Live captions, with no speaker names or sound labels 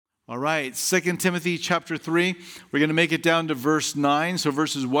All right, 2 Timothy chapter 3. We're going to make it down to verse 9, so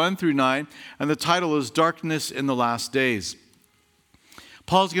verses 1 through 9, and the title is Darkness in the Last Days.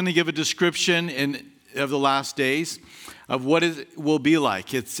 Paul's going to give a description of the last days of what it will be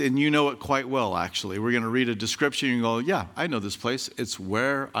like. And you know it quite well, actually. We're going to read a description and you go, yeah, I know this place. It's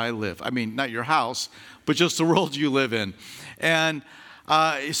where I live. I mean, not your house, but just the world you live in. And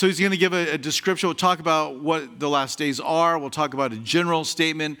so he's going to give a description. We'll talk about what the last days are. We'll talk about a general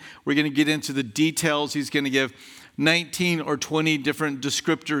statement. We're going to get into the details. He's going to give 19 or 20 different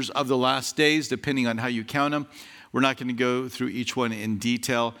descriptors of the last days, depending on how you count them. We're not going to go through each one in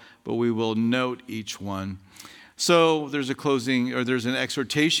detail, but we will note each one. So there's an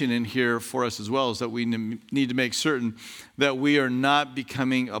exhortation in here for us as well, is that we need to make certain that we are not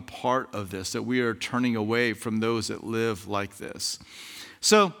becoming a part of this, that we are turning away from those that live like this.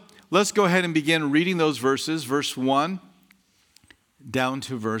 So let's go ahead and begin reading those verses, verse 1 down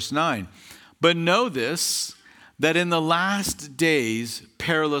to verse 9. But know this, that in the last days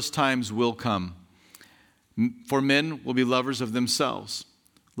perilous times will come. For men will be lovers of themselves,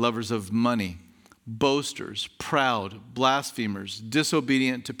 lovers of money, boasters, proud, blasphemers,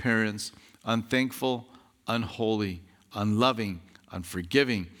 disobedient to parents, unthankful, unholy, unloving,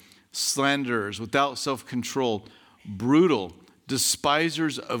 unforgiving, slanderers, without self-control, brutal,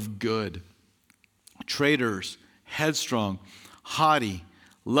 despisers of good, traitors, headstrong, haughty,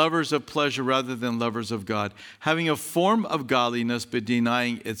 lovers of pleasure rather than lovers of God, having a form of godliness but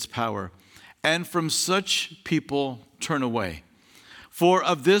denying its power. And from such people turn away. For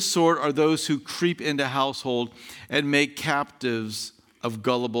of this sort are those who creep into household and make captives of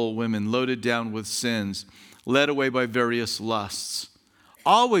gullible women, loaded down with sins, led away by various lusts,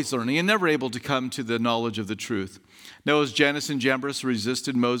 always learning and never able to come to the knowledge of the truth. Now as Jannes and Jambres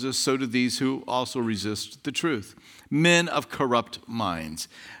resisted Moses, so do these who also resist the truth. Men of corrupt minds,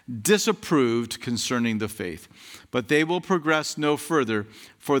 disapproved concerning the faith. But they will progress no further,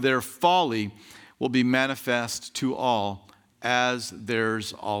 for their folly will be manifest to all, as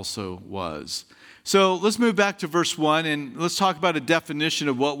theirs also was. So let's move back to verse 1, and let's talk about a definition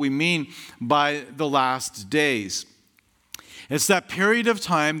of what we mean by the last days. It's that period of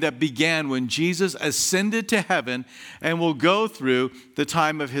time that began when Jesus ascended to heaven and will go through the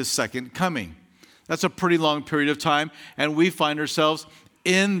time of his second coming. That's a pretty long period of time, and we find ourselves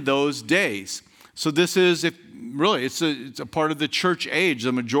in those days. So this is, it's a part of the church age,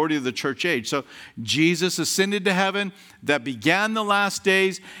 the majority of the church age. So Jesus ascended to heaven, that began the last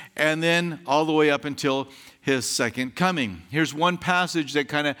days, and then all the way up until his second coming. Here's one passage that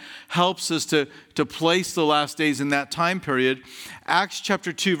kind of helps us to place the last days in that time period. Acts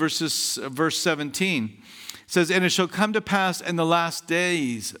chapter 2, verse 17. Says, and it shall come to pass in the last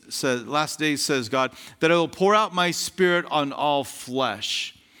days, says God, that I will pour out my spirit on all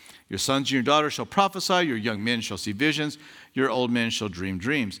flesh. Your sons and your daughters shall prophesy, your young men shall see visions, your old men shall dream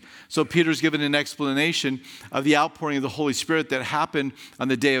dreams. So Peter's given an explanation of the outpouring of the Holy Spirit that happened on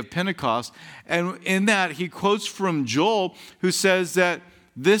the day of Pentecost. And in that, he quotes from Joel, who says that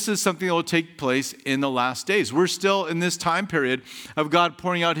this is something that will take place in the last days. We're still in this time period of God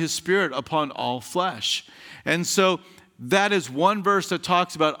pouring out his Spirit upon all flesh. And so that is one verse that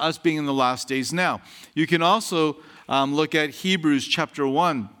talks about us being in the last days now. You can also look at Hebrews chapter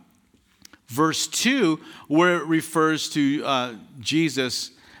 1, verse 2, where it refers to Jesus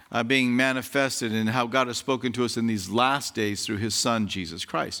being manifested and how God has spoken to us in these last days through his Son, Jesus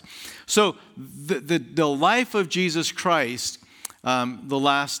Christ. So the life of Jesus Christ, the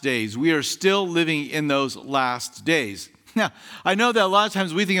last days, we are still living in those last days. Now, I know that a lot of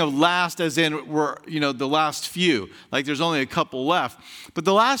times we think of last as in we're, the last few, like there's only a couple left. But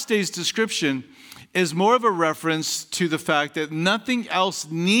the last days description is more of a reference to the fact that nothing else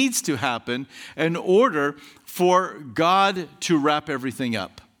needs to happen in order for God to wrap everything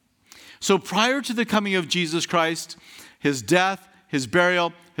up. So prior to the coming of Jesus Christ, his death, his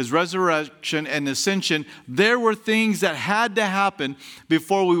burial, his resurrection, and ascension, there were things that had to happen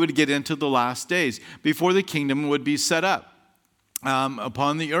before we would get into the last days, before the kingdom would be set up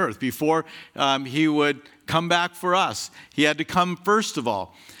upon the earth, before he would come back for us. He had to come first of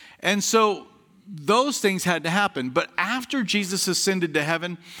all. And so those things had to happen. But after Jesus ascended to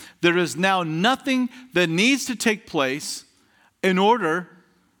heaven, there is now nothing that needs to take place in order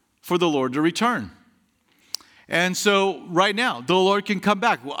for the Lord to return. And so right now, the Lord can come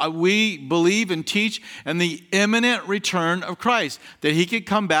back. We believe and teach in the imminent return of Christ, that he could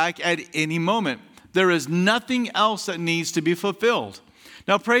come back at any moment. There is nothing else that needs to be fulfilled.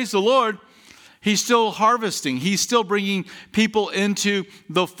 Now, praise the Lord, he's still harvesting. He's still bringing people into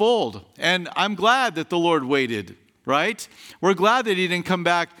the fold. And I'm glad that the Lord waited right? We're glad that he didn't come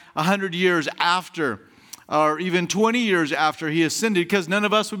back 100 years after, or even 20 years after he ascended, because none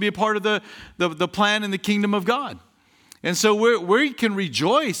of us would be a part of the plan in the kingdom of God. And so we can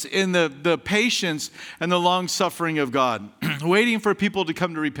rejoice in the patience and the long suffering of God, waiting for people to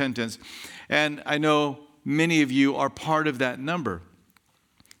come to repentance. And I know many of you are part of that number,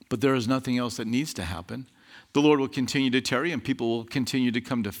 but there is nothing else that needs to happen. The Lord will continue to tarry and people will continue to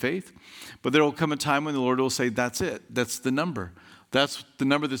come to faith. But there will come a time when the Lord will say, that's it. That's the number. That's the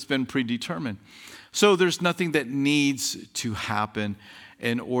number that's been predetermined. So there's nothing that needs to happen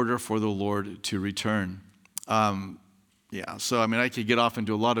in order for the Lord to return. So I could get off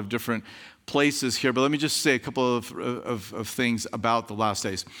into a lot of different places here, but let me just say a couple of things about the last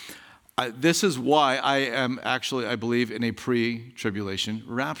days. This is why I am actually, I believe in a pre-tribulation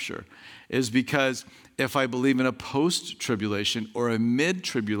rapture, is because if I believe in a post-tribulation or a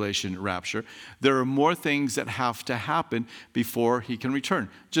mid-tribulation rapture, there are more things that have to happen before he can return.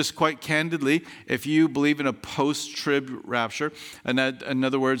 Just quite candidly, if you believe in a post-trib rapture, and that, in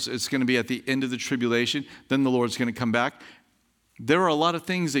other words, it's going to be at the end of the tribulation, then the Lord's going to come back. There are a lot of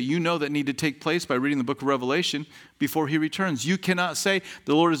things that you know that need to take place by reading the book of Revelation before he returns. You cannot say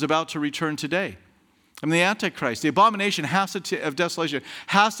the Lord is about to return today. The Antichrist, the abomination of desolation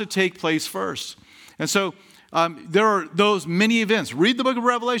has to take place first. And so there are those many events. Read the book of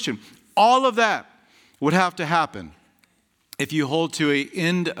Revelation. All of that would have to happen if you hold to an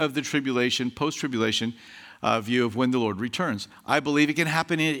end of the tribulation, post-tribulation view of when the Lord returns. I believe it can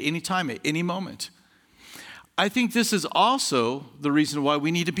happen at any time, at any moment. I think this is also the reason why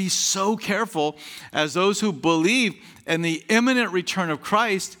we need to be so careful as those who believe in the imminent return of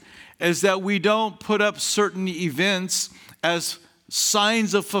Christ, is that we don't put up certain events as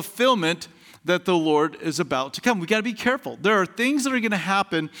signs of fulfillment that the Lord is about to come. We got to be careful. There are things that are going to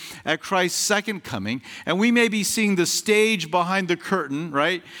happen at Christ's second coming, and we may be seeing the stage behind the curtain,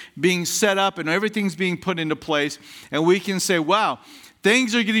 right, being set up and everything's being put into place, and we can say, wow,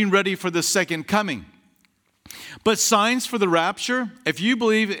 things are getting ready for the second coming. But signs for the rapture, if you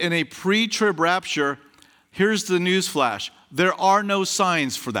believe in a pre-trib rapture, here's the news flash. There are no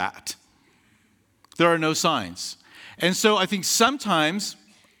signs for that. There are no signs. And so I think sometimes,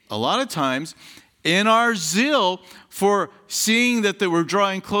 a lot of times, in our zeal for seeing that we're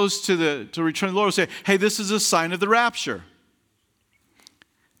drawing close to return of the Lord, we'll say, hey, this is a sign of the rapture.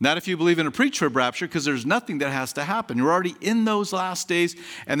 Not if you believe in a pre-trib rapture, because there's nothing that has to happen. You're already in those last days,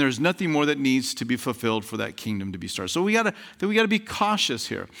 and there's nothing more that needs to be fulfilled for that kingdom to be started. So we got to be cautious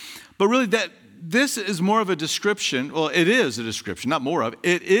here. But really, this is more of a description. Well, it is a description, not more of.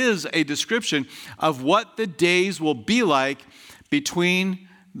 It is a description of what the days will be like between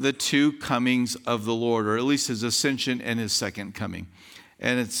the two comings of the Lord, or at least his ascension and his second coming.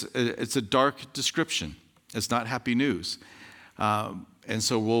 And it's a dark description. It's not happy news. And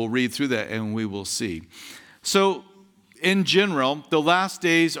so we'll read through that and we will see. So in general, the last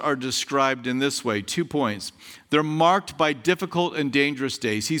days are described in this way, 2 points. They're marked by difficult and dangerous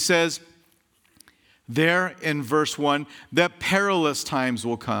days. He says there in verse 1 that perilous times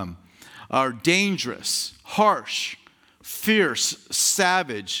will come, are dangerous, harsh, fierce,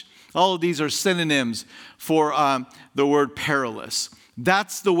 savage. All of these are synonyms for the word perilous.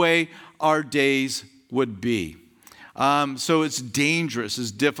 That's the way our days would be. So it's dangerous, it's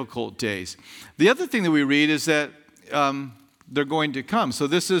difficult days. The other thing that we read is that they're going to come. So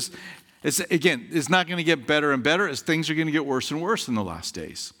it's not going to get better and better, as things are going to get worse and worse in the last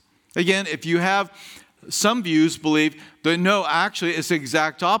days. Again, if you have some views believe that no, actually it's the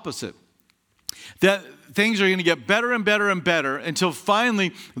exact opposite. That things are going to get better and better and better until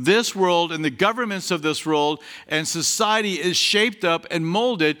finally this world and the governments of this world and society is shaped up and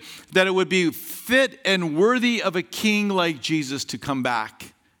molded that it would be fit and worthy of a king like Jesus to come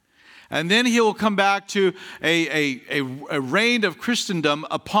back. And then he will come back to a reign of Christendom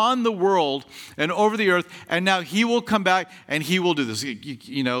upon the world and over the earth. And now he will come back and he will do this.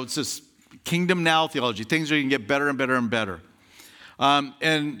 It's this kingdom now theology. Things are going to get better and better and better.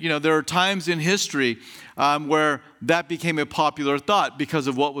 There are times in history where that became a popular thought because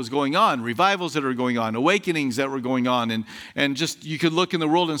of what was going on, revivals that are going on, awakenings that were going on, and just you could look in the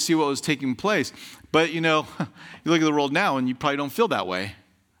world and see what was taking place. But, you look at the world now and you probably don't feel that way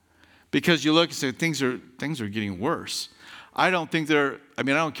because you look and say things are getting worse. I don't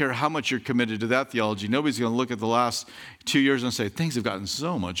care how much you're committed to that theology. Nobody's going to look at the last 2 years and say, things have gotten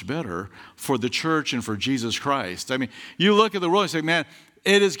so much better for the church and for Jesus Christ. You look at the world and say, man,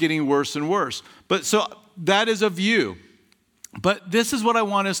 it is getting worse and worse. But so that is a view. But this is what I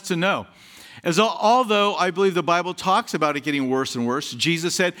want us to know, Although I believe the Bible talks about it getting worse and worse,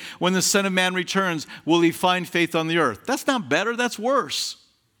 Jesus said, when the Son of Man returns, will he find faith on the earth? That's not better, that's worse.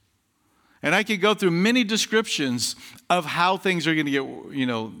 And I could go through many descriptions of how things are going to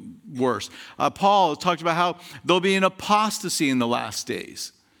get, worse. Paul talked about how there'll be an apostasy in the last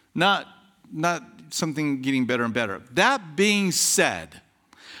days, not something getting better and better. That being said,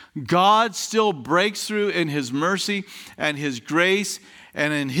 God still breaks through in his mercy and his grace,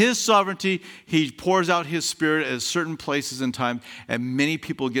 and in his sovereignty, he pours out his Spirit at certain places and times, and many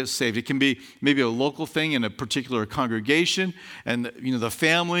people get saved. It can be maybe a local thing in a particular congregation, and the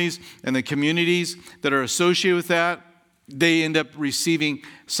families and the communities that are associated with that, they end up receiving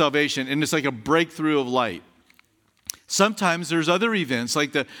salvation, and it's like a breakthrough of light. Sometimes there's other events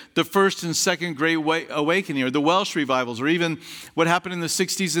like the first and second Great Awakening or the Welsh revivals, or even what happened in the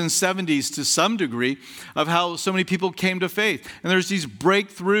 60s and 70s to some degree of how so many people came to faith. And there's these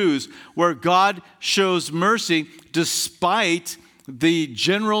breakthroughs where God shows mercy despite the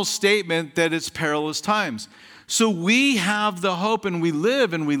general statement that it's perilous times. So we have the hope, and we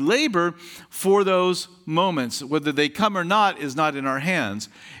live and we labor for those moments. Whether they come or not is not in our hands.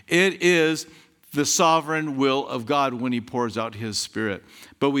 It is the sovereign will of God when he pours out his Spirit.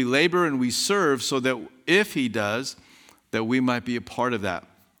 But we labor and we serve so that if he does, that we might be a part of that.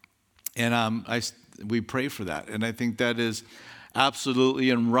 And we pray for that. And I think that is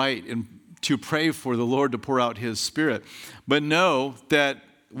absolutely and right, and to pray for the Lord to pour out his Spirit. But know that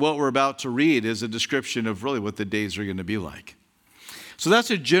what we're about to read is a description of really what the days are going to be like. So that's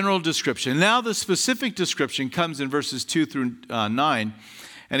a general description. Now the specific description comes in verses 2 through 9.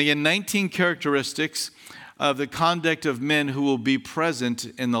 And again, 19 characteristics of the conduct of men who will be present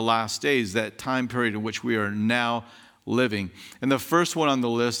in the last days, that time period in which we are now living. And the first one on the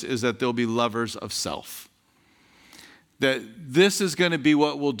list is that they'll be lovers of self. That this is going to be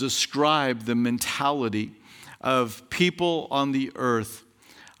what will describe the mentality of people on the earth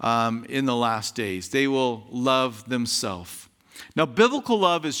in the last days. They will love themselves. Now, biblical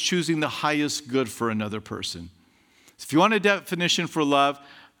love is choosing the highest good for another person. If you want a definition for love,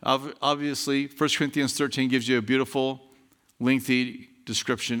 obviously, 1 Corinthians 13 gives you a beautiful, lengthy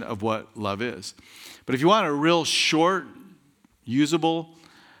description of what love is. But if you want a real short, usable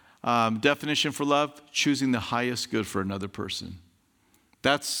definition for love, choosing the highest good for another person.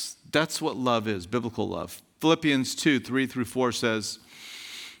 That's what love is, biblical love. Philippians 2, 3 through 4 says,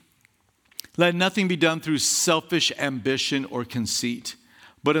 let nothing be done through selfish ambition or conceit,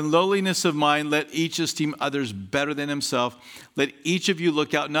 but in lowliness of mind, let each esteem others better than himself. Let each of you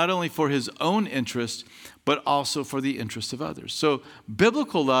look out not only for his own interest, but also for the interest of others. So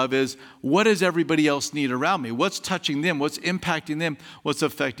biblical love is, what does everybody else need around me? What's touching them? What's impacting them? What's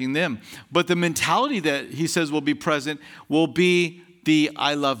affecting them? But the mentality that he says will be present will be the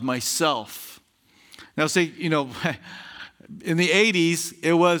I love myself. Now say, in the 80s,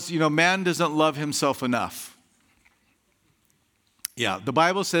 it was, man doesn't love himself enough. Yeah, the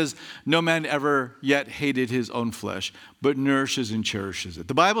Bible says no man ever yet hated his own flesh, but nourishes and cherishes it.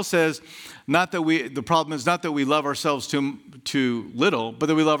 The Bible says the problem is not that we love ourselves too little, but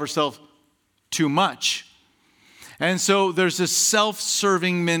that we love ourselves too much. And so there's this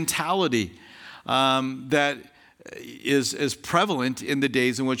self-serving mentality that is prevalent in the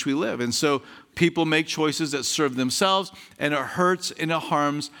days in which we live. And so people make choices that serve themselves, and it hurts and it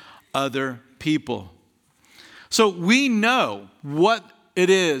harms other people. So we know what it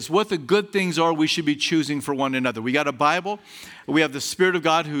is, what the good things are we should be choosing for one another. We got a Bible. We have the Spirit of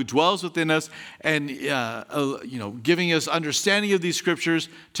God who dwells within us and, giving us understanding of these scriptures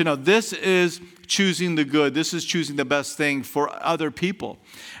to know this is choosing the good. This is choosing the best thing for other people.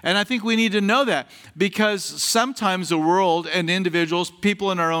 And I think we need to know that because sometimes the world and individuals,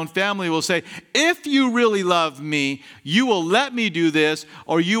 people in our own family will say, if you really love me, you will let me do this,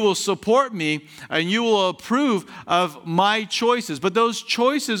 or you will support me and you will approve of my choices. But those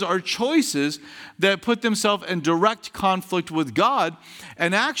choices are choices that put themselves in direct conflict with God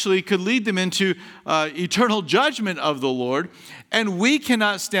and actually could lead them into eternal judgment of the Lord. And we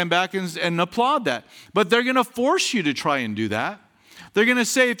cannot stand back and applaud that. But they're going to force you to try and do that. They're going to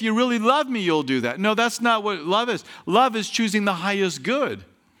say, if you really love me, you'll do that. No, that's not what love is. Love is choosing the highest good.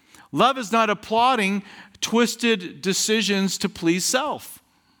 Love is not applauding twisted decisions to please self.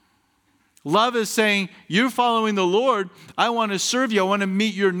 Love is saying, you're following the Lord. I want to serve you. I want to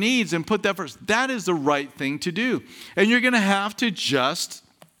meet your needs and put that first. That is the right thing to do. And you're going to have to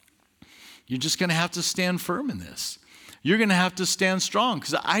you're just going to have to stand firm in this. You're going to have to stand strong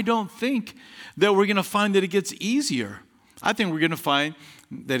because I don't think that we're going to find that it gets easier. I think we're going to find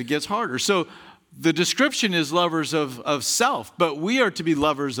that it gets harder. So the description is lovers of self, but we are to be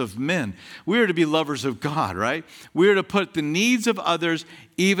lovers of men. We are to be lovers of God, right? We are to put the needs of others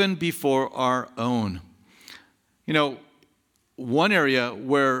even before our own. You know, one area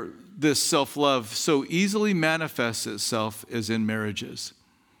where this self-love so easily manifests itself is in marriages.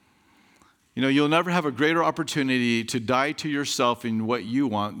 You know, you'll never have a greater opportunity to die to yourself in what you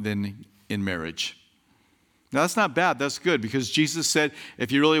want than in marriage. Now, that's not bad. That's good, because Jesus said,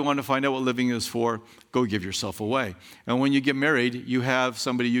 if you really want to find out what living is for, go give yourself away. And when you get married, you have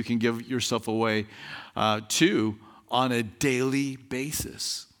somebody you can give yourself away to on a daily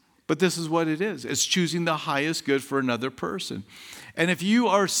basis. But this is what it is. It's choosing the highest good for another person. And if you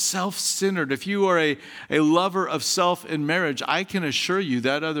are self-centered, if you are a lover of self in marriage, I can assure you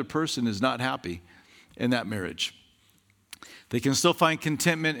that other person is not happy in that marriage. They can still find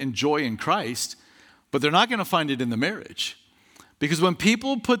contentment and joy in Christ, but they're not going to find it in the marriage. Because when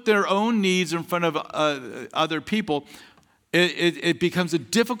people put their own needs in front of other people, it becomes a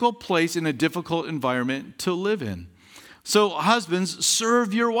difficult place and a difficult environment to live in. So husbands,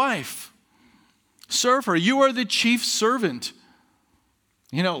 serve your wife. Serve her. You are the chief servant.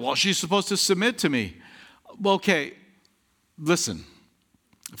 You know, well, she's supposed to submit to me. Well, okay, listen.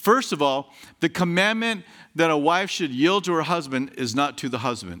 First of all, the commandment that a wife should yield to her husband is not to the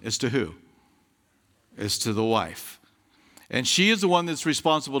husband. It's to who? It's to the wife. And she is the one that's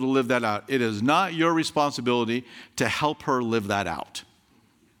responsible to live that out. It is not your responsibility to help her live that out.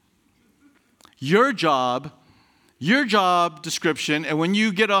 Your job description, and when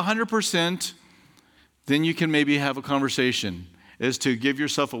you get 100%, then you can maybe have a conversation, is to give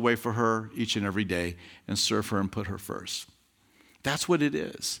yourself away for her each and every day and serve her and put her first. That's what it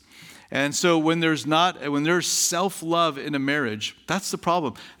is. And so when there's self-love in a marriage, that's the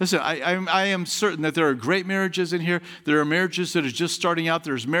problem. Listen, I am certain that there are great marriages in here. There are marriages that are just starting out.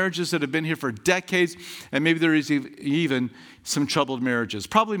 There's marriages that have been here for decades. And maybe there is even some troubled marriages.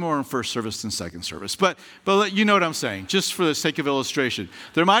 Probably more in first service than second service. But you know what I'm saying, just for the sake of illustration.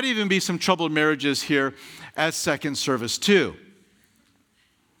 There might even be some troubled marriages here at second service too.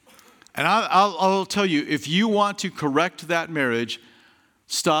 And I'll tell you, if you want to correct that marriage,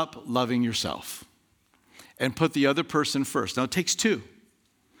 stop loving yourself and put the other person first. Now, it takes two.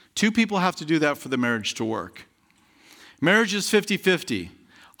 Two people have to do that for the marriage to work. Marriage is 50-50.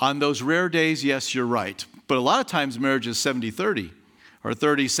 On those rare days, yes, you're right. But a lot of times, marriage is 70-30 or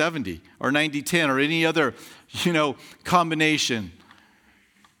 30-70 or 90-10 or any other, combination.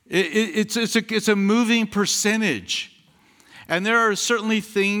 It's a moving percentage. And there are certainly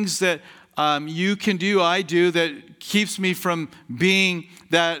things that you can do, I do, that keeps me from being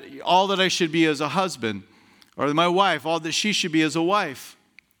all that I should be as a husband, or my wife, all that she should be as a wife.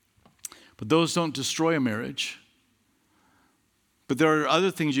 But those don't destroy a marriage. But there are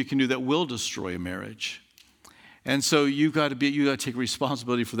other things you can do that will destroy a marriage. And so you've got to take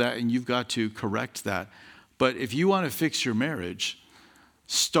responsibility for that, and you've got to correct that. But if you want to fix your marriage,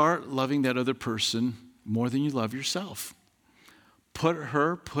 start loving that other person more than you love yourself.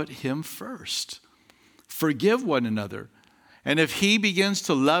 Put him first. Forgive one another. And if he begins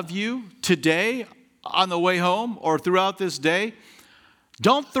to love you today on the way home or throughout this day,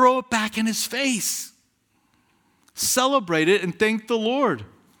 don't throw it back in his face. Celebrate it and thank the Lord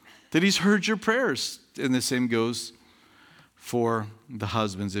that he's heard your prayers. And the same goes for the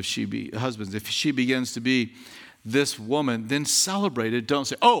husbands. If she begins to be this woman, then celebrate it. Don't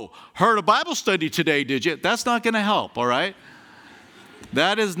say, oh, heard a Bible study today, did you? That's not going to help, all right?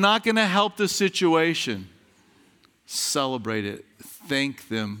 That is not going to help the situation. Celebrate it. Thank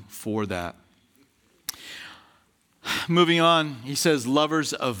them for that. Moving on, he says,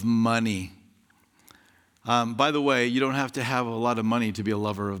 lovers of money. By the way, you don't have to have a lot of money to be a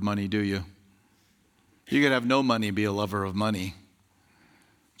lover of money, do you? You can have no money and be a lover of money.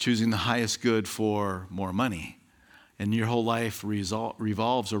 Choosing the highest good for more money. And your whole life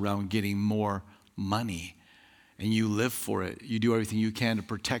revolves around getting more money. And you live for it. You do everything you can to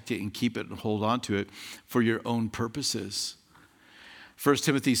protect it and keep it and hold on to it for your own purposes. 1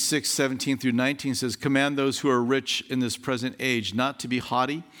 Timothy 6:17-19 says, command those who are rich in this present age not to be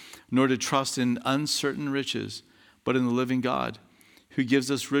haughty, nor to trust in uncertain riches, but in the living God, who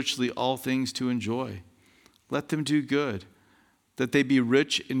gives us richly all things to enjoy. Let them do good, that they be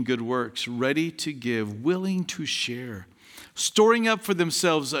rich in good works, ready to give, willing to share, storing up for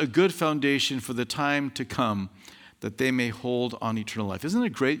themselves a good foundation for the time to come, that they may hold on eternal life. Isn't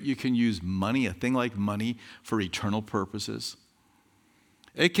it great you can use money, a thing like money, for eternal purposes?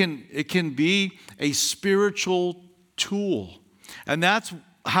 It can be a spiritual tool. And that's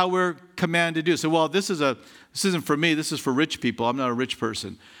how we're commanded to do. So, well, this isn't for me. This is for rich people. I'm not a rich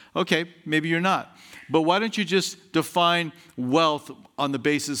person. Okay, maybe you're not. But why don't you just define wealth on the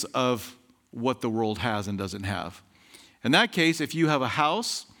basis of what the world has and doesn't have? In that case, if you have a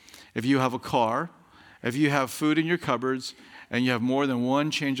house, if you have a car, if you have food in your cupboards, and you have more than one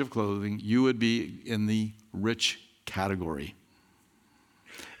change of clothing, you would be in the rich category.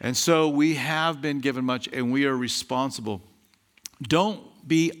 And so we have been given much, and we are responsible. Don't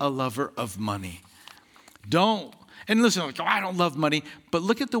be a lover of money. And listen, like, I don't love money, but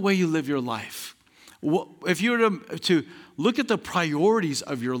look at the way you live your life. If you were to look at the priorities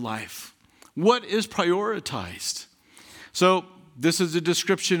of your life, what is prioritized? So this is a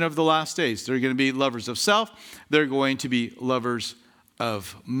description of the last days. They're going to be lovers of self. They're going to be lovers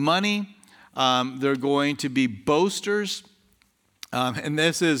of money. They're going to be boasters. And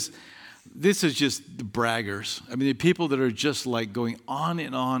this is just the braggers. I mean, the people that are just like going on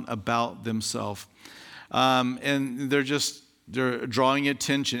and on about themselves. And they're drawing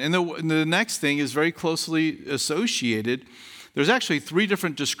attention. And the next thing is very closely associated. There's actually 3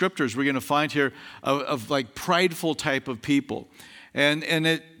 different descriptors we're going to find here of like prideful type of people.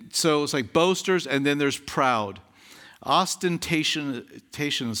 So it's like boasters, and then there's proud.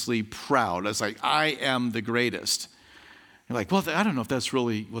 Ostentatiously proud. It's like, I am the greatest. You're like, well, I don't know if that's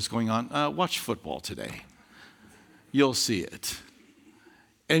really what's going on. Watch football today. You'll see it.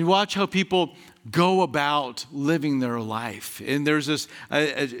 And watch how people go about living their life. And there's this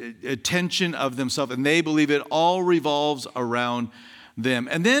attention of themselves, and they believe it all revolves around them.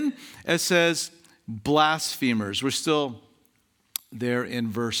 And then it says blasphemers. We're still there in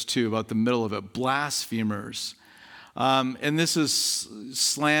verse 2, about the middle of it. Blasphemers. And this is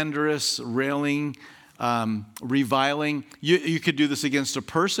slanderous, railing, reviling. You could do this against a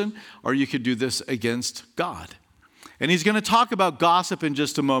person, or you could do this against God. And he's going to talk about gossip in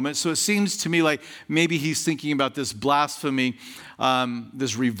just a moment. So it seems to me like maybe he's thinking about this blasphemy,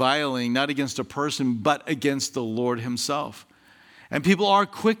 this reviling, not against a person, but against the Lord himself. And people are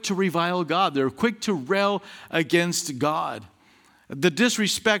quick to revile God. They're quick to rail against God. The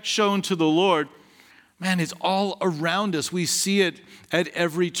disrespect shown to the Lord, man, it's all around us. We see it at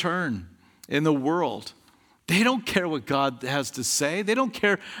every turn in the world. They don't care what God has to say. They don't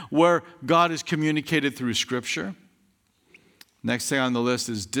care where God is communicated through Scripture. Next thing on the list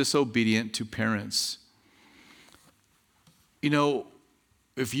is disobedient to parents. You know,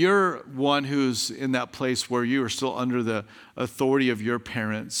 if you're one who's in that place where you are still under the authority of your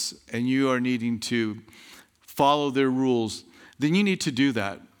parents and you are needing to follow their rules, then you need to do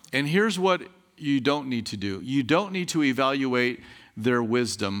that. And here's what you don't need to do. You don't need to evaluate their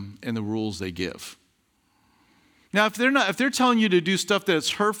wisdom and the rules they give. Now, if they're telling you to do stuff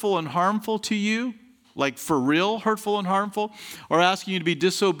that's hurtful and harmful to you, like for real hurtful and harmful, or asking you to be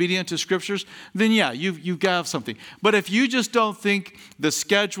disobedient to scriptures, then yeah, you've got to have something. But if you just don't think the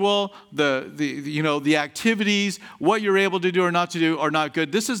schedule, the activities, what you're able to do or not to do are not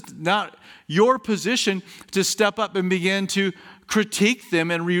good, this is not your position to step up and begin to critique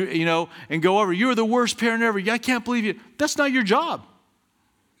them and and go over. You're the worst parent ever. I can't believe you. That's not your job.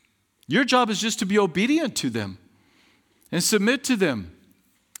 Your job is just to be obedient to them and submit to them.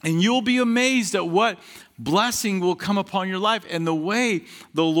 And you'll be amazed at what blessing will come upon your life and the way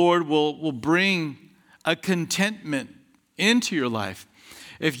the Lord will bring a contentment into your life.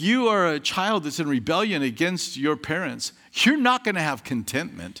 If you are a child that's in rebellion against your parents, you're not going to have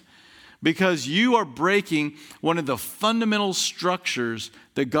contentment because you are breaking one of the fundamental structures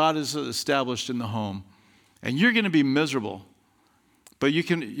that God has established in the home. And you're going to be miserable. But you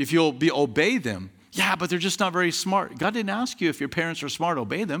can, if you'll obey them. Yeah, but they're just not very smart. God didn't ask you if your parents are smart,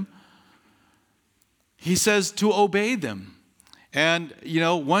 obey them. He says to obey them. And,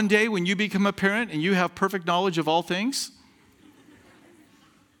 one day when you become a parent and you have perfect knowledge of all things.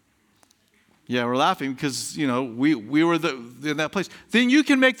 Yeah, we're laughing because, we were in that place. Then you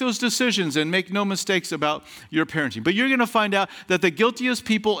can make those decisions and make no mistakes about your parenting. But you're going to find out that the guiltiest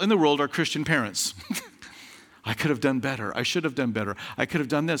people in the world are Christian parents. I could have done better. I should have done better. I could have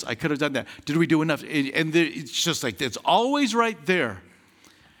done this. I could have done that. Did we do enough? And it's just like, it's always right there.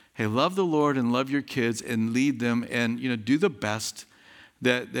 Hey, love the Lord and love your kids and lead them and, do the best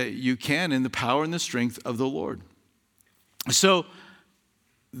that you can in the power and the strength of the Lord. So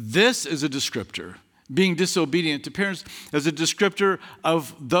this is a descriptor. Being disobedient to parents is a descriptor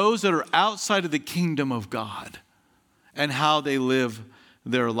of those that are outside of the kingdom of God and how they live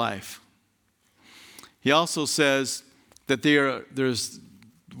their life. He also says that there's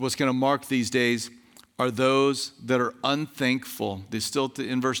what's going to mark these days are those that are unthankful. They're still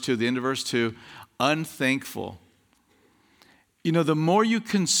in verse 2, the end of verse 2, unthankful. the more you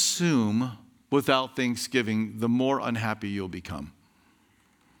consume without thanksgiving, the more unhappy you'll become.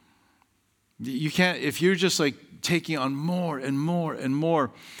 You can't, if you're just like taking on more and more and more,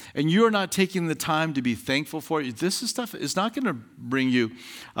 and you're not taking the time to be thankful for it, this stuff is not going to bring you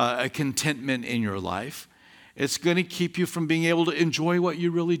a contentment in your life. It's going to keep you from being able to enjoy what you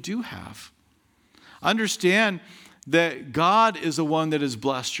really do have. Understand that God is the one that has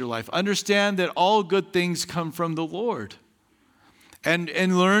blessed your life. Understand that all good things come from the Lord.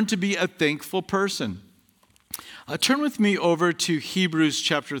 And learn to be a thankful person. Turn with me over to Hebrews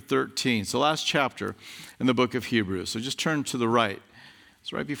chapter 13. It's the last chapter in the book of Hebrews. So just turn to the right.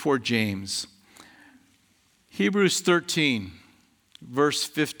 It's right before James. Hebrews 13, verse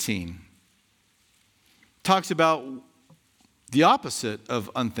 15. Talks about the opposite of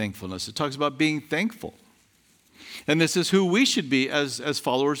unthankfulness. It talks about being thankful. And this is who we should be as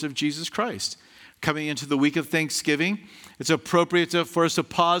followers of Jesus Christ. Coming into the week of Thanksgiving, it's appropriate for us to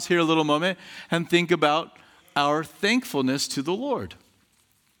pause here a little moment and think about our thankfulness to the Lord.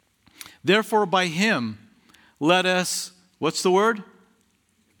 Therefore, by him, let us, what's the word?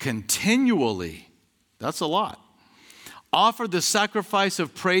 Continually, that's a lot, offer the sacrifice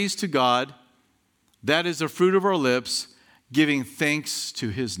of praise to God, that is the fruit of our lips, giving thanks to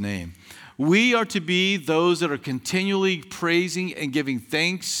his name. We are to be those that are continually praising and giving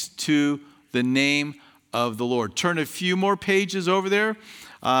thanks to the name of the Lord. Turn a few more pages over there.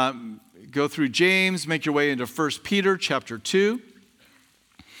 Go through James, make your way into 1 Peter chapter 2.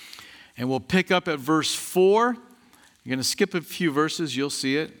 And we'll pick up at verse 4. You're going to skip a few verses, you'll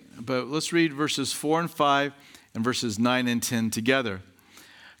see it. But let's read verses 4 and 5 and verses 9 and 10 together.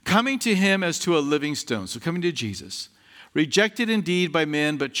 Coming to him as to a living stone, so coming to Jesus, rejected indeed by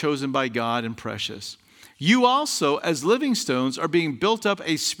men, but chosen by God and precious. You also, as living stones, are being built up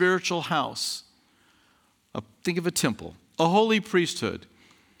a spiritual house. Think of a temple, a holy priesthood.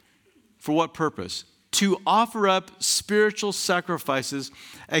 For what purpose? To offer up spiritual sacrifices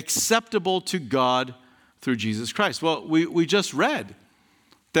acceptable to God through Jesus Christ. Well, we just read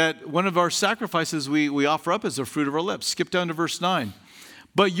that one of our sacrifices we offer up is the fruit of our lips. Skip down to verse 9.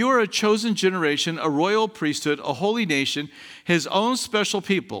 But you are a chosen generation, a royal priesthood, a holy nation, his own special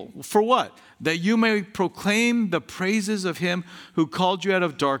people. For what? That you may proclaim the praises of him who called you out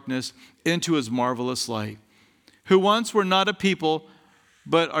of darkness into his marvelous light, who once were not a people,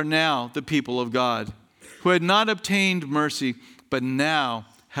 but are now the people of God, who had not obtained mercy, but now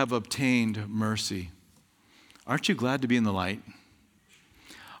have obtained mercy. Aren't you glad to be in the light?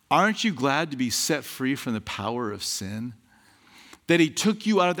 Aren't you glad to be set free from the power of sin? That he took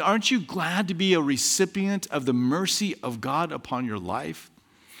you out of aren't you glad to be a recipient of the mercy of God upon your life?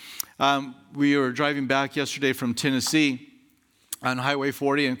 We were driving back yesterday from Tennessee on Highway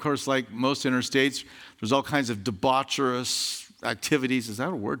 40, and of course, like most interstates, there's all kinds of debaucherous activities. Is that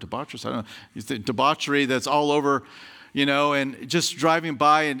a word, debaucherous? I don't know. It's the debauchery that's all over, and just driving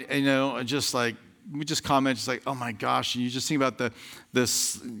by and just like, we just comment, it's like, oh my gosh, and you just think about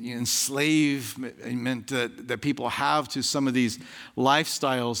this enslavement that people have to some of these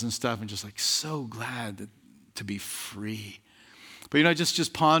lifestyles and stuff, and just like so glad to be free. But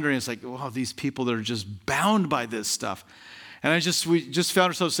just pondering, it's like, wow, these people that are just bound by this stuff. And we just found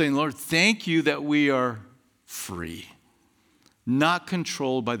ourselves saying, Lord, thank you that we are free, not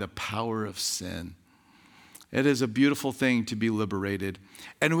controlled by the power of sin. It is a beautiful thing to be liberated.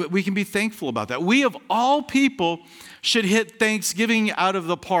 And we can be thankful about that. We, of all people, should hit Thanksgiving out of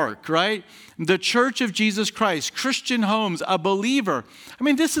the park, right? The Church of Jesus Christ, Christian homes, a believer. I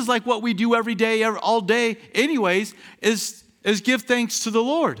mean, this is like what we do every day, all day anyways, is give thanks to the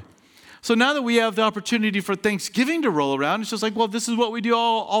Lord. So now that we have the opportunity for Thanksgiving to roll around, it's just like, well, this is what we do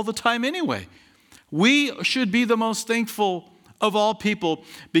all the time anyway. We should be the most thankful of all people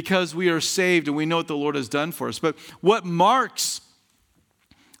because we are saved and we know what the Lord has done for us. But what marks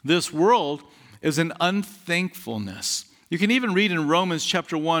this world is an unthankfulness. You can even read in Romans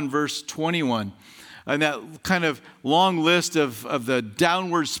chapter 1, verse 21, and that kind of long list of the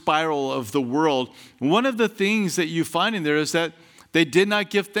downward spiral of the world. One of the things that you find in there is that they did not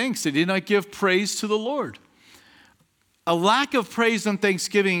give thanks. They did not give praise to the Lord. A lack of praise and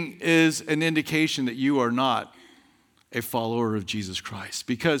thanksgiving is an indication that you are not a follower of Jesus Christ,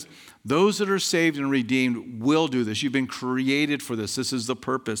 because those that are saved and redeemed will do this. You've been created for this. This is the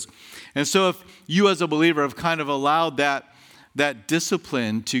purpose. And so if you as a believer have kind of allowed that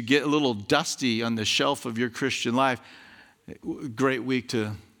discipline to get a little dusty on the shelf of your Christian life, great week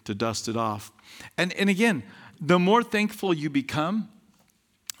to dust it off. And again, the more thankful you become,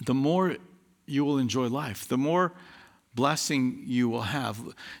 the more you will enjoy life, the more blessing you will have.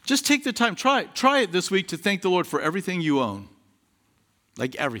 Just take the time, try it this week to thank the Lord for everything you own.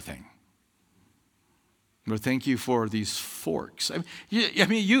 like everything. Lord, thank you for these forks.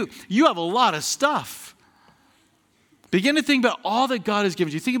 You have a lot of stuff. Begin to think about all that God has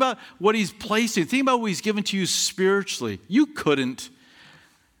given you. Think about what he's placed in. Think about what he's given to you spiritually. You couldn't.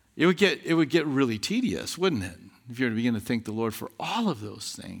 It would get really tedious, wouldn't it? If you were to begin to thank the Lord for all of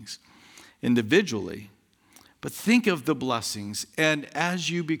those things individually. But think of the blessings. And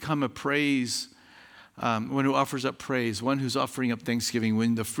as you become a praise, one who offers up praise, one who's offering up thanksgiving,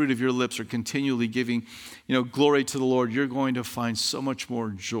 when the fruit of your lips are continually giving, glory to the Lord, you're going to find so much more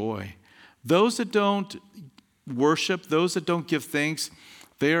joy. Those that don't worship, those that don't give thanks,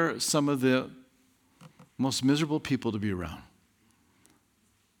 they're some of the most miserable people to be around.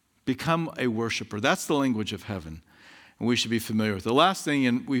 Become a worshiper. That's the language of heaven, and we should be familiar with. The last thing,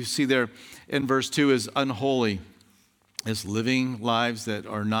 and we see there in verse 2, is unholy, is living lives that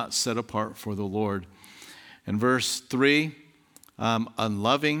are not set apart for the Lord. In verse 3,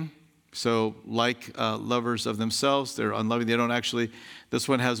 unloving. So like lovers of themselves, they're unloving. They don't actually, this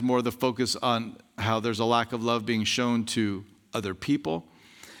one has more of the focus on how there's a lack of love being shown to other people.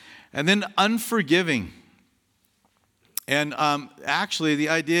 And then unforgiving. And actually the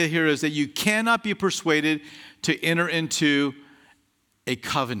idea here is that you cannot be persuaded to enter into a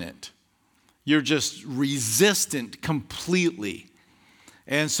covenant. You're just resistant completely.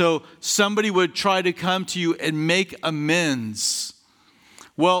 And so somebody would try to come to you and make amends.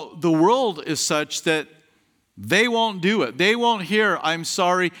 Well, the world is such that they won't do it. They won't hear, I'm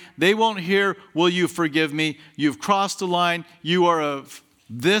sorry. They won't hear, will you forgive me? You've crossed the line. You are of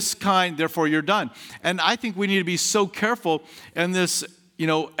this kind, therefore you're done. And I think we need to be so careful in this,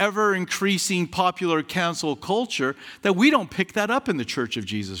 ever-increasing popular cancel culture that we don't pick that up in the Church of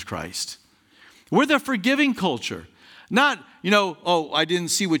Jesus Christ. We're the forgiving culture. Not, I didn't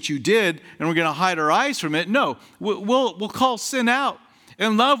see what you did and we're going to hide our eyes from it. No, we'll call sin out.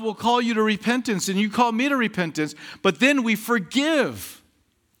 And love will call you to repentance, and you call me to repentance. But then we forgive,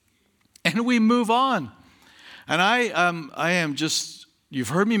 and we move on. And I am just, you've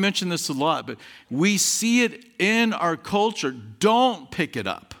heard me mention this a lot, but we see it in our culture. Don't pick it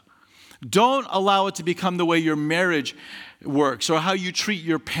up. Don't allow it to become the way your marriage works, or how you treat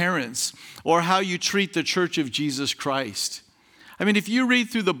your parents, or how you treat the Church of Jesus Christ. I mean, if you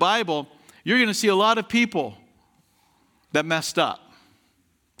read through the Bible, you're going to see a lot of people that messed up.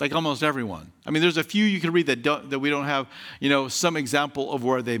 Like almost everyone. I mean, there's a few you can read that we don't have, some example of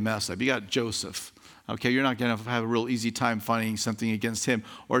where they messed up. You got Joseph. Okay, you're not going to have a real easy time finding something against him,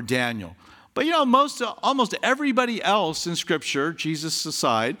 or Daniel. But almost everybody else in Scripture, Jesus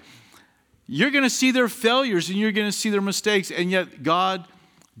aside, you're going to see their failures and you're going to see their mistakes, and yet God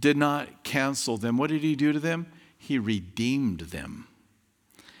did not cancel them. What did he do to them? He redeemed them.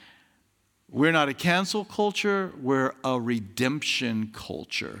 We're not a cancel culture, we're a redemption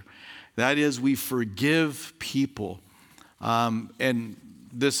culture. That is, we forgive people. And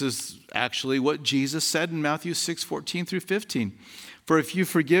this is actually what Jesus said in Matthew 6:14 through 15. For if you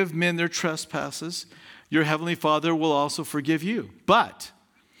forgive men their trespasses, your heavenly Father will also forgive you. But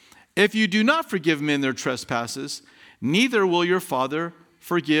if you do not forgive men their trespasses, neither will your Father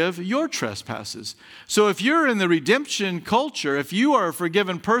forgive your trespasses. So if you're in the redemption culture, if you are a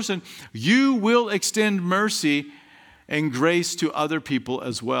forgiven person, you will extend mercy and grace to other people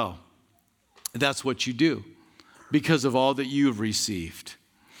as well. That's what you do because of all that you've received.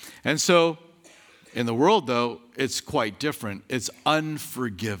 And so in the world, though, it's quite different. It's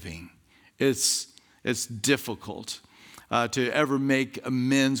unforgiving. It's difficult to ever make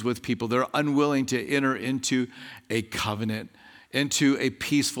amends with people. They're unwilling to enter into a covenant, into a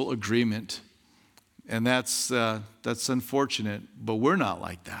peaceful agreement. And that's unfortunate, but we're not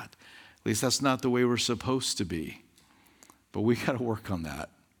like that. At least that's not the way we're supposed to be. But we got to work on that.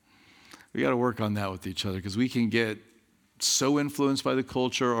 We got to work on that with each other, because we can get so influenced by the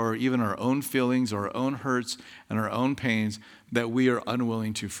culture, or even our own feelings, our own hurts, and our own pains, that we are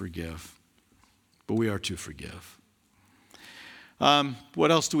unwilling to forgive. But we are to forgive. What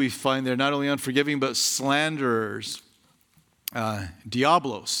else do we find there? Not only unforgiving, but slanderers.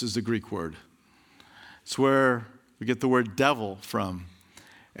 Diablos is the Greek word. It's where we get the word devil from.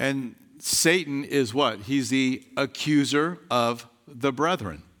 And Satan is what? He's the accuser of the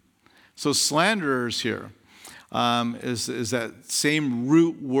brethren. So slanderers here is that same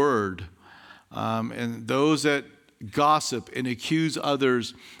root word. And those that gossip and accuse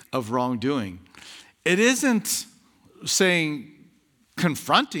others of wrongdoing. It isn't saying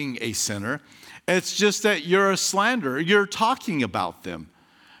confronting a sinner. It's just that you're a slanderer. You're talking about them.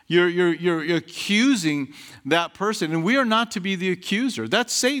 You're accusing that person. And we are not to be the accuser.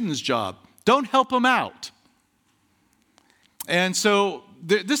 That's Satan's job. Don't help him out. And so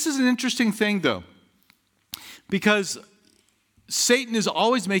this is an interesting thing, though, because Satan is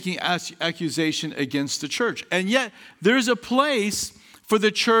always making accusation against the church. And yet, there's a place for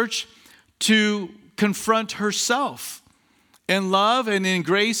the church to confront herself in love and in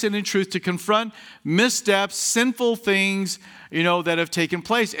grace and in truth, to confront missteps, sinful things, that have taken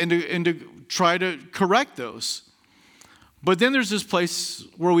place, and to try to correct those. But then there's this place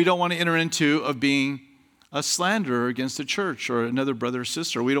where we don't want to enter into of being a slanderer against the church or another brother or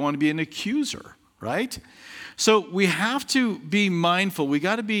sister. We don't want to be an accuser, right? So we have to be mindful. We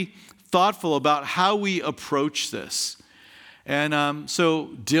got to be thoughtful about how we approach this. And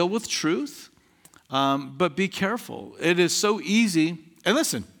so deal with truth, but be careful. It is so easy. And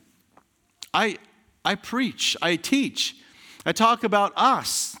listen, I preach, I teach, I talk about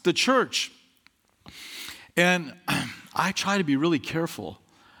us, the church. And I try to be really careful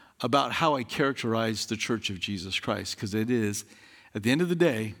about how I characterize the church of Jesus Christ, because it is, at the end of the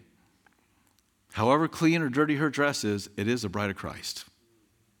day, however clean or dirty her dress is, it is the bride of Christ.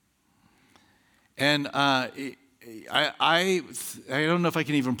 And I don't know if I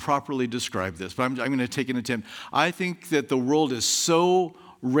can even properly describe this, but I'm going to take an attempt. I think that the world is so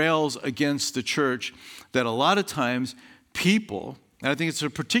rails against the church that a lot of times people, and I think it's a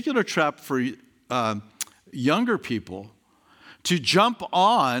particular trap for younger people, to jump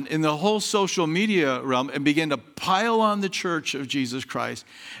on in the whole social media realm and begin to pile on the church of Jesus Christ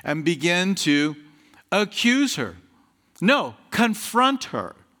and begin to accuse her. No, confront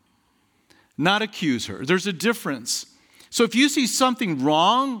her, not accuse her. There's a difference. So if you see something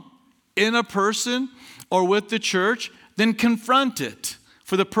wrong in a person or with the church, then confront it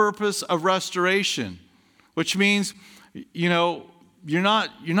for the purpose of restoration, which means, you're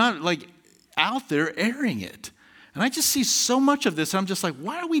not like out there airing it. And I just see so much of this. I'm just like,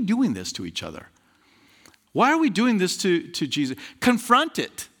 why are we doing this to each other? Why are we doing this to Jesus? Confront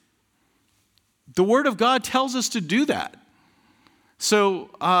it. The Word of God tells us to do that. So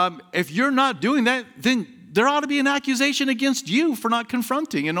if you're not doing that, then there ought to be an accusation against you for not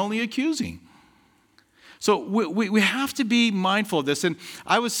confronting and only accusing. So we have to be mindful of this. And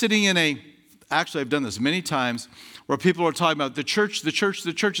I was sitting actually I've done this many times, where people are talking about the church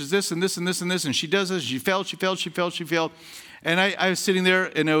is this and this and this and this, and she does this, she failed. And I was sitting there,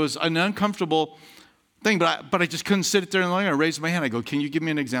 and it was an uncomfortable thing, but I just couldn't sit there and I raised my hand. I go, can you give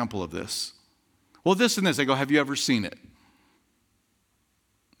me an example of this? Well, this and this. I go, have you ever seen it?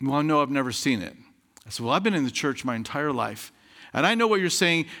 Well, no, I've never seen it. I said, well, I've been in the church my entire life. And I know what you're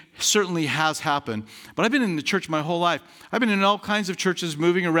saying certainly has happened, but I've been in the church my whole life. I've been in all kinds of churches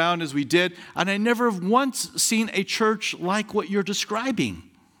moving around as we did, and I never have once seen a church like what you're describing.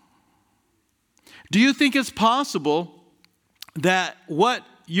 Do you think it's possible that what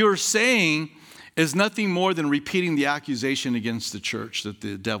you're saying is nothing more than repeating the accusation against the church that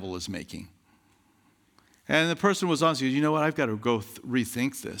the devil is making? And the person was honest, you know what, I've got to go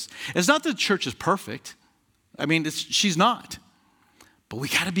rethink this. It's not that the church is perfect. I mean, she's not. But we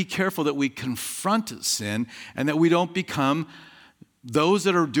got to be careful that we confront sin and that we don't become those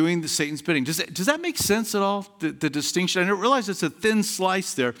that are doing the Satan's bidding. Does that make sense at all, the distinction? I realize it's a thin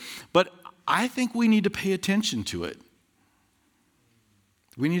slice there, but I think we need to pay attention to it.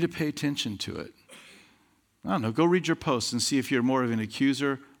 We need to pay attention to it. I don't know, go read your posts and see if you're more of an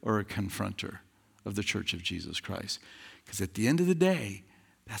accuser or a confronter of the church of Jesus Christ. Because at the end of the day,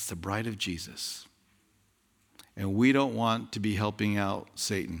 that's the bride of Jesus. And we don't want to be helping out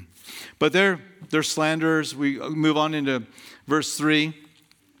Satan. But they're slanderers. We move on into verse 3.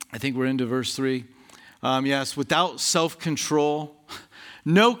 I think we're into verse 3. Yes, without self-control,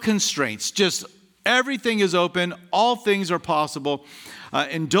 no constraints. Just everything is open. All things are possible.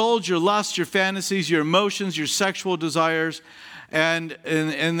 Indulge your lusts, your fantasies, your emotions, your sexual desires. And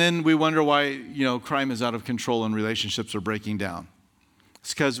then we wonder why, crime is out of control and relationships are breaking down.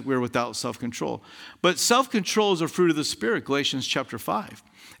 It's because we're without self-control. But self-control is a fruit of the Spirit, Galatians chapter 5.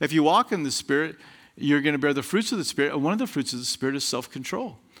 If you walk in the Spirit, you're going to bear the fruits of the Spirit, and one of the fruits of the Spirit is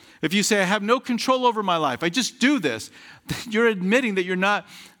self-control. If you say, I have no control over my life, I just do this, you're admitting that you're not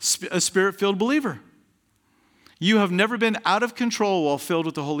a Spirit-filled believer. You have never been out of control while filled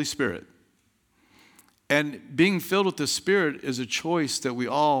with the Holy Spirit. And being filled with the Spirit is a choice that we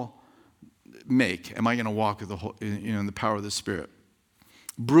all make. Am I going to walk with in the power of the Spirit?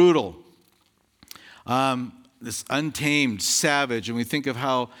 Brutal, this untamed, savage, and we think of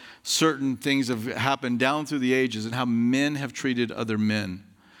how certain things have happened down through the ages and how men have treated other men.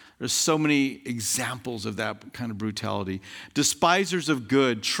 There's so many examples of that kind of brutality. Despisers of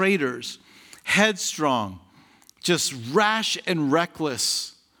good, traitors, headstrong, just rash and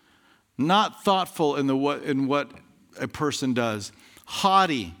reckless, not thoughtful in what a person does,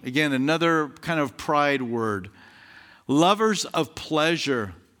 haughty. Again, another kind of pride word. Lovers of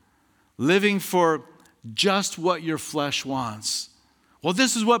pleasure, living for just what your flesh wants. Well,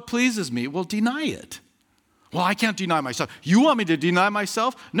 this is what pleases me. Well, deny it. Well, I can't deny myself. You want me to deny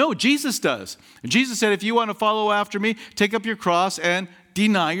myself? No, Jesus does. And Jesus said, if you want to follow after me, take up your cross and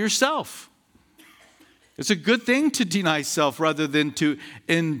deny yourself. It's a good thing to deny self rather than to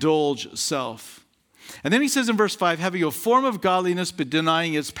indulge self. And then he says in verse 5, having a form of godliness but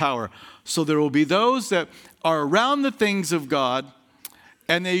denying its power. So there will be those that are around the things of God,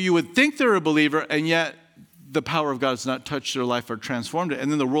 and you would think they're a believer, and yet the power of God has not touched their life or transformed it. And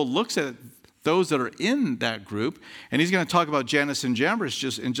then the world looks at those that are in that group, and he's going to talk about Jannes and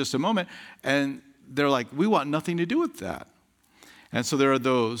Jambres in just a moment, and they're like, we want nothing to do with that. And so there are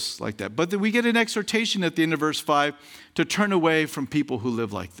those like that. But then we get an exhortation at the end of verse 5 to turn away from people who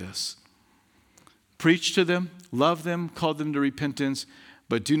live like this. Preach to them, love them, call them to repentance,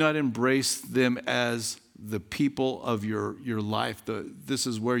 but do not embrace them as the people of your life. This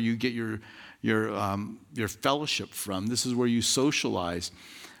is where you get your fellowship from. This is where you socialize.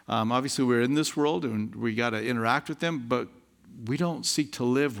 Obviously, we're in this world and we got to interact with them, but we don't seek to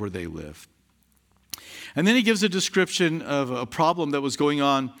live where they live. And then he gives a description of a problem that was going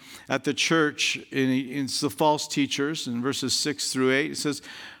on at the church in the false teachers in verses 6 through 8. It says,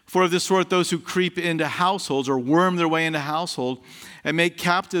 for of this sort, those who creep into households or worm their way into household and make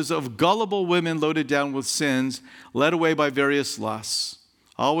captives of gullible women loaded down with sins, led away by various lusts,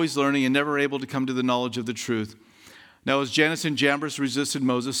 always learning and never able to come to the knowledge of the truth. Now, as Jannes and Jambres resisted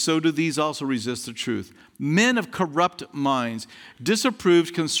Moses, so do these also resist the truth. Men of corrupt minds,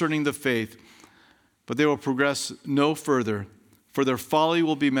 disapproved concerning the faith, but they will progress no further, for their folly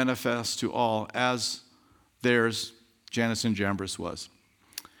will be manifest to all, as theirs, Jannes and Jambres, was.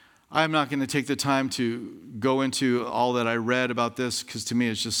 I'm not going to take the time to go into all that I read about this, because to me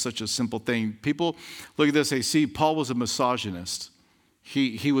it's just such a simple thing. People look at this, they see Paul was a misogynist.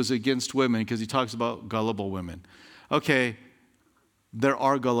 He was against women because he talks about gullible women. Okay, there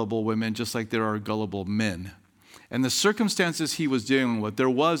are gullible women just like there are gullible men. And the circumstances he was dealing with, there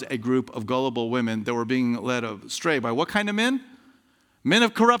was a group of gullible women that were being led astray by what kind of men? Men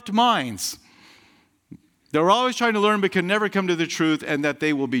of corrupt minds. They were always trying to learn but could never come to the truth, and that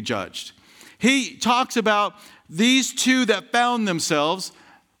they will be judged. He talks about these two that found themselves,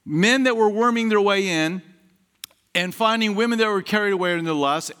 men that were worming their way in, and finding women that were carried away in their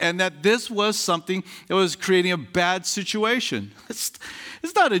lust, and that this was something that was creating a bad situation. It's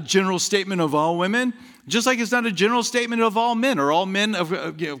not a general statement of all women, just like it's not a general statement of all men, or all men of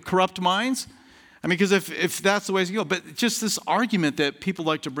corrupt minds. I mean, because if that's the way to go, but just this argument that people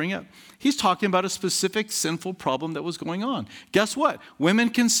like to bring up. He's talking about a specific sinful problem that was going on. Guess what? Women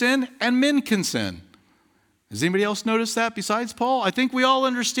can sin and men can sin. Has anybody else noticed that besides Paul? I think we all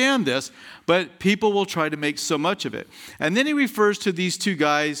understand this, but people will try to make so much of it. And then he refers to these two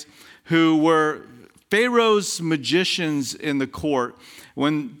guys who were Pharaoh's magicians in the court.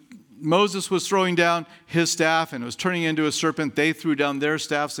 When Moses was throwing down his staff and it was turning into a serpent, they threw down their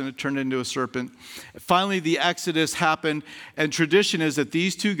staffs and it turned into a serpent. Finally, the Exodus happened, and tradition is that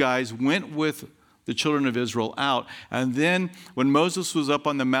these two guys went with the children of Israel out. And then when Moses was up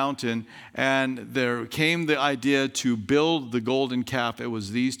on the mountain and there came the idea to build the golden calf, it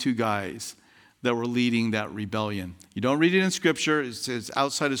was these two guys that were leading that rebellion. You don't read it in Scripture, it's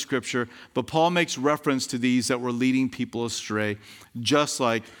outside of Scripture, but Paul makes reference to these that were leading people astray, just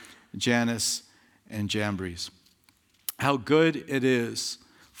like Jannes and Jambres. How good it is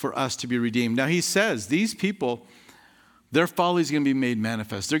for us to be redeemed. Now he says these people, their folly is going to be made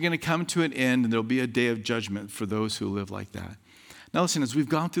manifest. They're going to come to an end, and there'll be a day of judgment for those who live like that. Now listen, as we've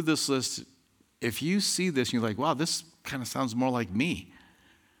gone through this list, if you see this and you're like, wow, this kind of sounds more like me.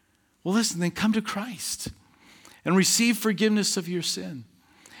 Well, listen, then come to Christ and receive forgiveness of your sin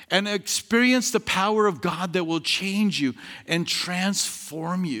and experience the power of God that will change you and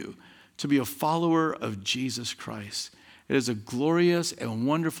transform you to be a follower of Jesus Christ. It is a glorious and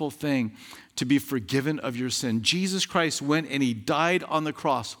wonderful thing to be forgiven of your sin. Jesus Christ went and he died on the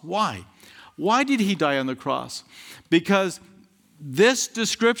cross. Why? Why did he die on the cross? Because this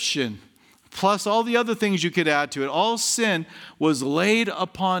description, plus all the other things you could add to it, all sin was laid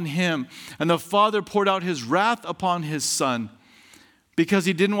upon him. And the Father poured out his wrath upon his Son because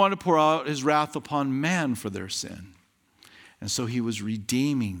he didn't want to pour out his wrath upon man for their sin. And so he was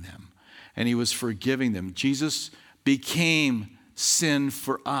redeeming them and he was forgiving them. Jesus became sin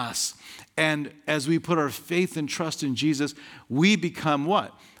for us. And as we put our faith and trust in Jesus, we become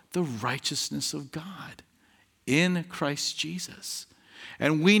what? The righteousness of God in Christ Jesus.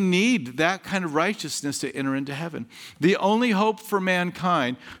 And we need that kind of righteousness to enter into heaven. The only hope for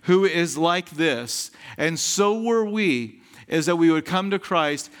mankind who is like this, and so were we, is that we would come to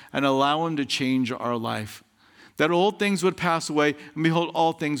Christ and allow him to change our life. That old things would pass away, and behold,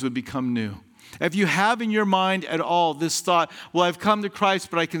 all things would become new. If you have in your mind at all this thought, well, I've come to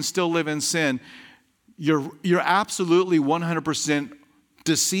Christ, but I can still live in sin, you're absolutely 100%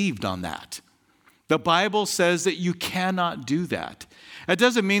 deceived on that. The Bible says that you cannot do that. It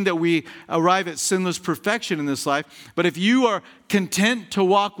doesn't mean that we arrive at sinless perfection in this life, but if you are content to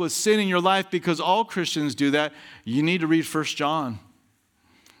walk with sin in your life, because all Christians do that, you need to read 1 John.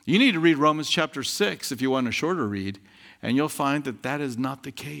 You need to read Romans chapter 6 if you want a shorter read, and you'll find that that is not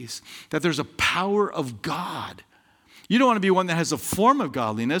the case, that there's a power of God. You don't want to be one that has a form of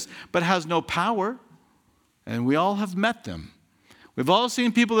godliness, but has no power, and we all have met them. We've all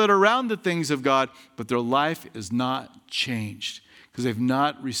seen people that are around the things of God, but their life is not changed because they've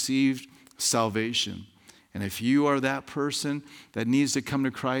not received salvation. And if you are that person that needs to come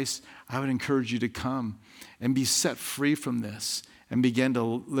to Christ, I would encourage you to come and be set free from this and begin to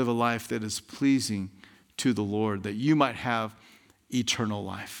live a life that is pleasing to the Lord, that you might have eternal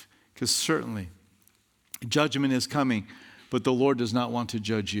life. Because certainly judgment is coming, but the Lord does not want to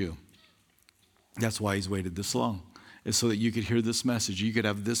judge you. That's why he's waited this long, is so that you could hear this message. You could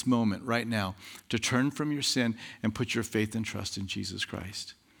have this moment right now to turn from your sin and put your faith and trust in Jesus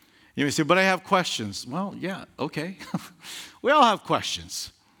Christ. You may say, but I have questions. Well, yeah, okay. We all have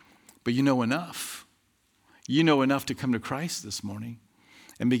questions, but you know enough. You know enough to come to Christ this morning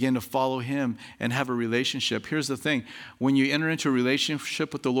and begin to follow him and have a relationship. Here's the thing. When you enter into a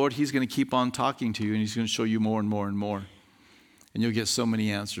relationship with the Lord, he's going to keep on talking to you, and he's going to show you more and more and more. And you'll get so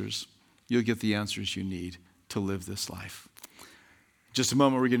many answers. You'll get the answers you need to live this life. Just a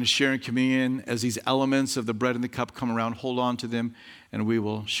moment, we're going to share in communion as these elements of the bread and the cup come around. Hold on to them, and we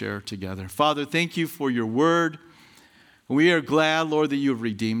will share together. Father, thank you for your word. We are glad, Lord, that you have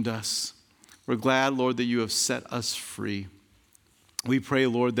redeemed us. We're glad, Lord, that you have set us free. We pray,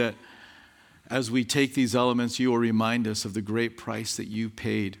 Lord, that as we take these elements, you will remind us of the great price that you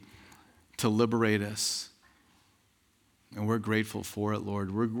paid to liberate us. And we're grateful for it,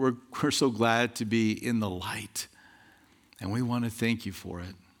 Lord. We're so glad to be in the light. And we want to thank you for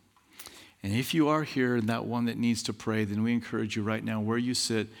it. And if you are here and that one that needs to pray, then we encourage you right now where you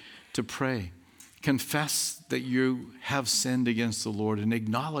sit to pray. Confess that you have sinned against the Lord and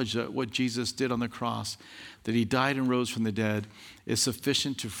acknowledge that what Jesus did on the cross, that he died and rose from the dead, is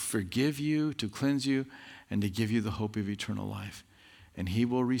sufficient to forgive you, to cleanse you, and to give you the hope of eternal life. And he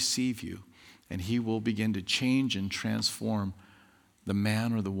will receive you, and he will begin to change and transform the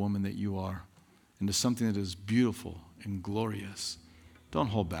man or the woman that you are into something that is beautiful and glorious. Don't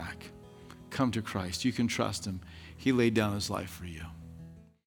hold back. Come to Christ. You can trust him. He laid down his life for you.